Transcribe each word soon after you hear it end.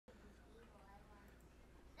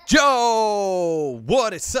Yo,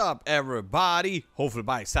 what is up, everybody? Hopefully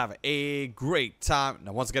everybody's having a great time.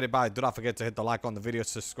 Now, once again, everybody, do not forget to hit the like on the video,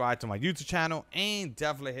 subscribe to my YouTube channel, and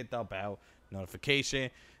definitely hit the bell notification.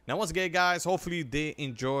 Now, once again, guys, hopefully you did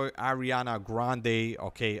enjoy Ariana Grande,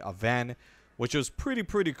 event, which was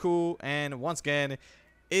pretty cool. And once again,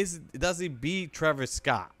 does it beat Travis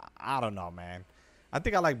Scott? I don't know, man. I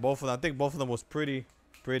think I like both of them. I think both of them was pretty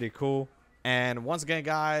cool. And once again,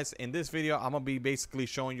 guys, in this video, I'm going to be basically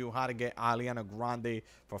showing you how to get Ariana Grande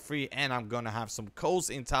for free. And I'm going to have some codes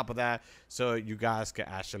in top of that so you guys can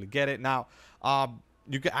actually get it. Now,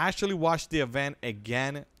 you can actually watch the event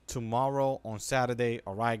again tomorrow on Saturday.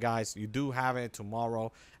 All right, guys, you do have it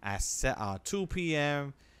tomorrow at 2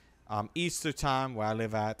 p.m. Eastern time where I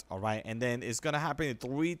live at. All right. And then it's going to happen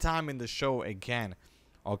 3 times in the show again.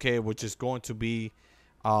 Okay, which is going to be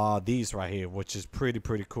these right here, which is pretty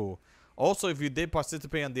cool. Also, if you did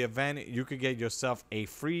participate in the event, you could get yourself a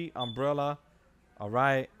free umbrella. All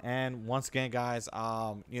right. And once again, guys,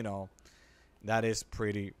 you know, that is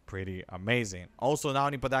pretty amazing. Also, not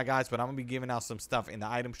only for that, guys, but I'm gonna be giving out some stuff in the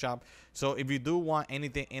item shop. So if you do want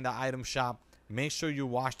anything in the item shop, make sure you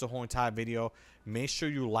watch the whole entire video. Make sure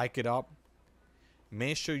you like it up.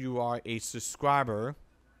 Make sure you are a subscriber,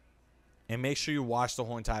 and make sure you watch the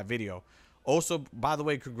whole entire video. Also, by the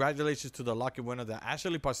way, congratulations to the lucky winner that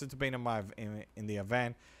actually participated in the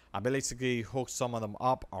event. I basically hooked some of them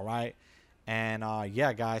up. All right. And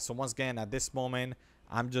yeah, guys, so once again, at this moment,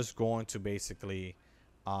 I'm just going to basically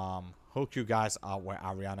hook you guys up with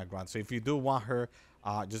Ariana Grande. So if you do want her,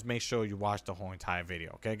 just make sure you watch the whole entire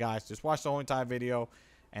video. Okay, guys, just watch the whole entire video,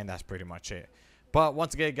 and that's pretty much it. But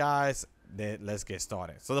once again, guys, let's get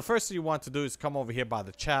started. So the first thing you want to do is come over here by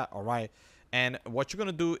the chat. All right. And what you're going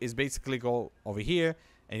to do is basically go over here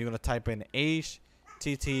and you're going to type in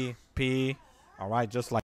HTTP. All right.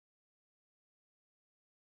 Just like.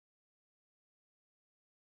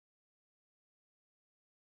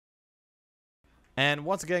 And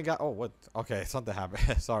once again, guys. Oh, what? Okay. Something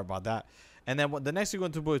happened. Sorry about that. And then what the next you're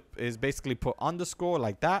going to do is basically put underscore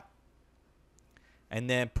like that. And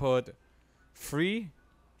then put free.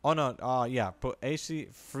 Oh, no. Yeah. Put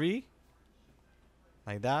HT free.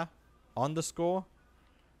 Like that. Underscore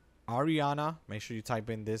Ariana. Make sure you type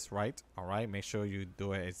in this right. All right, make sure you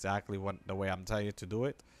do it exactly the way I'm telling you to do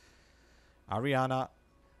it. Ariana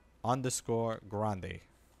underscore Grande.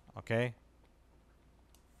 Okay,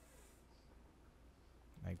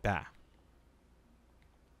 like that,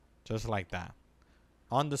 just like that.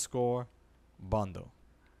 Underscore bundle.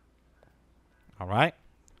 All right,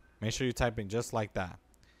 make sure you type in just like that.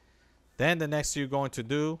 Then the next you're going to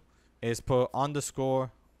do is put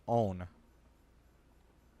underscore own,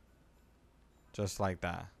 just like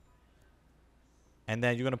that. And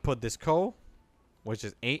then you're gonna put this code, which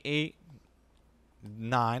is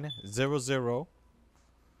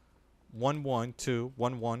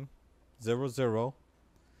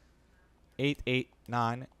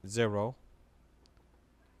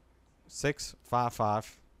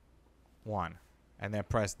and then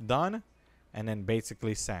press done, and then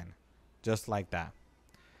basically send, just like that.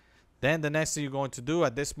 Then the next thing you're going to do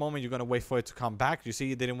at this moment, you're going to wait for it to come back. You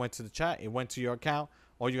see it didn't went to the chat. It went to your account.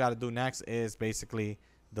 All you got to do next is basically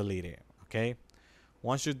delete it. Okay.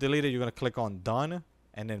 Once you delete it, you're going to click on done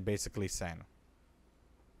and then basically send.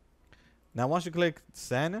 Now, once you click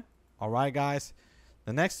send, all right, guys,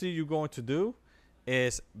 the next thing you're going to do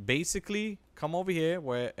is basically come over here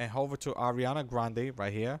and hover to Ariana Grande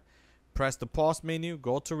right here. Press the pause menu,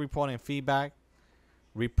 go to report and feedback.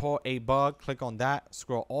 Report a bug, click on that.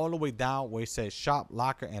 Scroll all the way down where it says shop,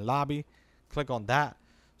 locker, and lobby. Click on that.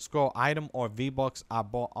 Scroll item or V-Bucks I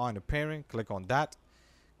bought on the pairing. Click on that.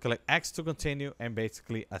 Click X to continue and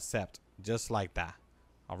basically accept, just like that.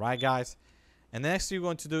 All right, guys. And the next thing you're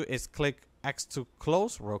going to do is click X to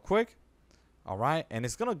close real quick. All right. And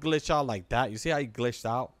it's going to glitch out like that. You see how it glitched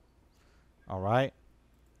out? All right.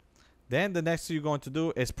 Then the next thing you're going to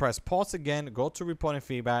do is press pause again. Go to report and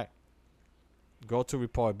feedback. Go to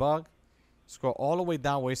report bug. Scroll all the way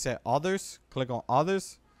down where it said others. Click on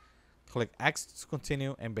others. Click X to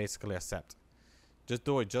continue and basically accept. Just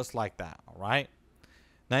do it just like that. All right.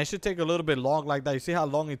 Now it should take a little bit long like that. You see how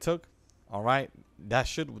long it took? All right. That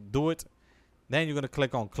should do it. Then you're going to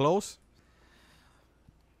click on close.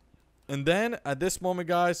 And then at this moment,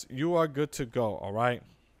 guys, you are good to go. All right.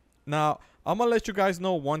 Now I'm going to let you guys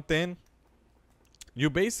know one thing. You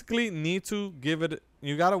basically need to give it.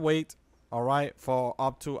 You got to wait. All right, for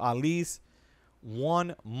up to at least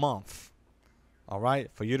 1 month. All right,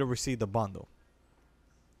 for you to receive the bundle.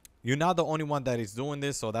 You're not the only one that is doing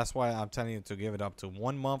this, so that's why I'm telling you to give it up to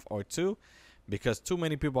 1 month or 2. because too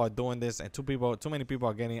many people are doing this, and too many people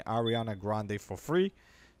are getting Ariana Grande for free.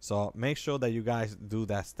 So make sure that you guys do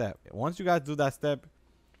that step. Once you guys do that step,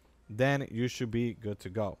 then you should be good to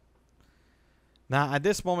go. Now at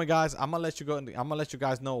this moment, guys, I'm gonna let you go. I'm gonna let you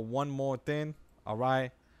guys know one more thing. All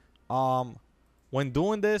right. When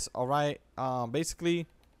doing this, all right. Basically,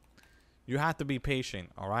 you have to be patient.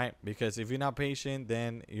 All right, because if you're not patient,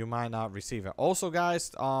 then you might not receive it. Also,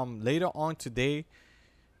 guys, later on today,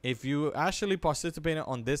 if you actually participated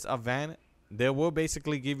on this event, they will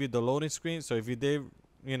basically give you the loading screen. So if you did,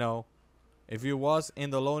 you know, if you was in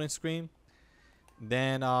the loading screen,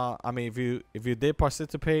 then I mean, if you did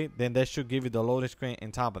participate, then they should give you the loading screen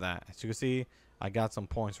on top of that. As you can see, I got some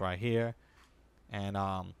points right here, and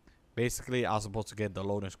basically I was supposed to get the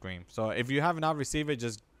loading screen. So if you have not received it,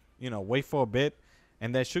 just, you know, wait for a bit,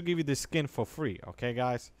 and they should give you the skin for free. Okay,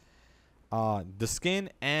 guys, the skin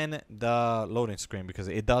and the loading screen, because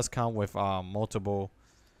it does come with multiple,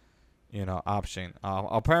 you know, option.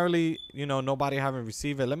 Apparently, you know, nobody haven't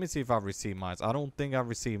received it. Let me see if I've received mine. I don't think I've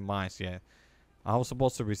received mine yet. I was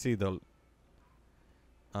supposed to receive the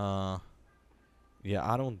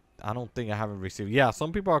yeah, I don't think I haven't received. Yeah,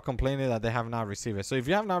 some people are complaining that they have not received it. So if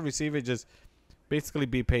you have not received it, just basically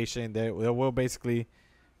be patient. They will basically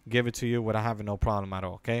give it to you without having no problem at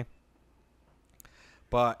all. Okay.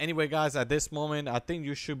 But anyway, guys, at this moment, I think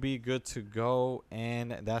you should be good to go.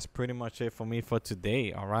 And that's pretty much it for me for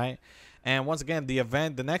today. All right. And once again,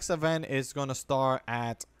 the next event is going to start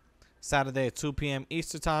at Saturday at 2 p.m.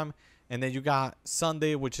 Eastern time. And then you got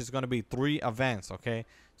Sunday, which is going to be 3 events. Okay.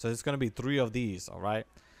 So it's going to be 3 of these. All right.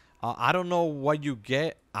 I don't know what you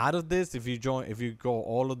get out of this if you go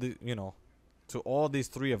all of the, you know, to all these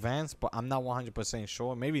 3 events, but I'm not 100%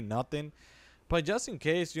 sure. Maybe nothing. But just in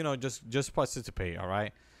case, you know, just participate, all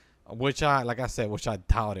right? Which like I said, which I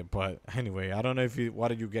doubt it. But anyway, I don't know what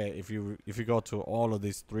do you get if you go to all of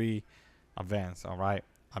these 3 events, all right?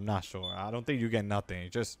 I'm not sure. I don't think you get nothing.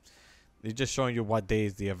 It's just showing you what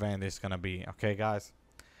days the event is gonna be, okay, guys?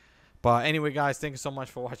 But anyway, guys, thank you so much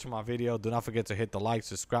for watching my video. Do not forget to hit the like,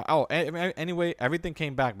 subscribe. Oh, anyway, everything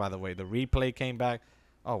came back, by the way. The replay came back.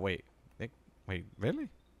 Oh wait, wait, really?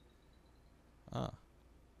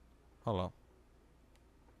 Hold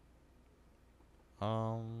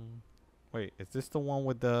on. Wait, is this the one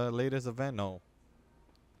with the latest event? No,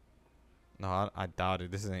 I doubt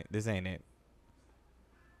it. This ain't it.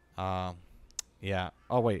 Yeah.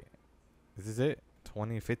 Oh wait, is this it?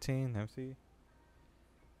 2015. Let me see.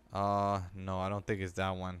 No, I don't think it's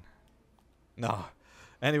that one. No.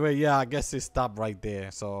 Anyway, yeah, I guess it stopped right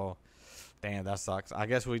there. So, damn, that sucks. I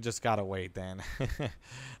guess we just gotta wait then.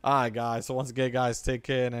 All right, guys. So once again, guys, take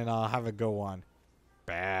care and have a good one.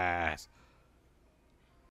 Bad.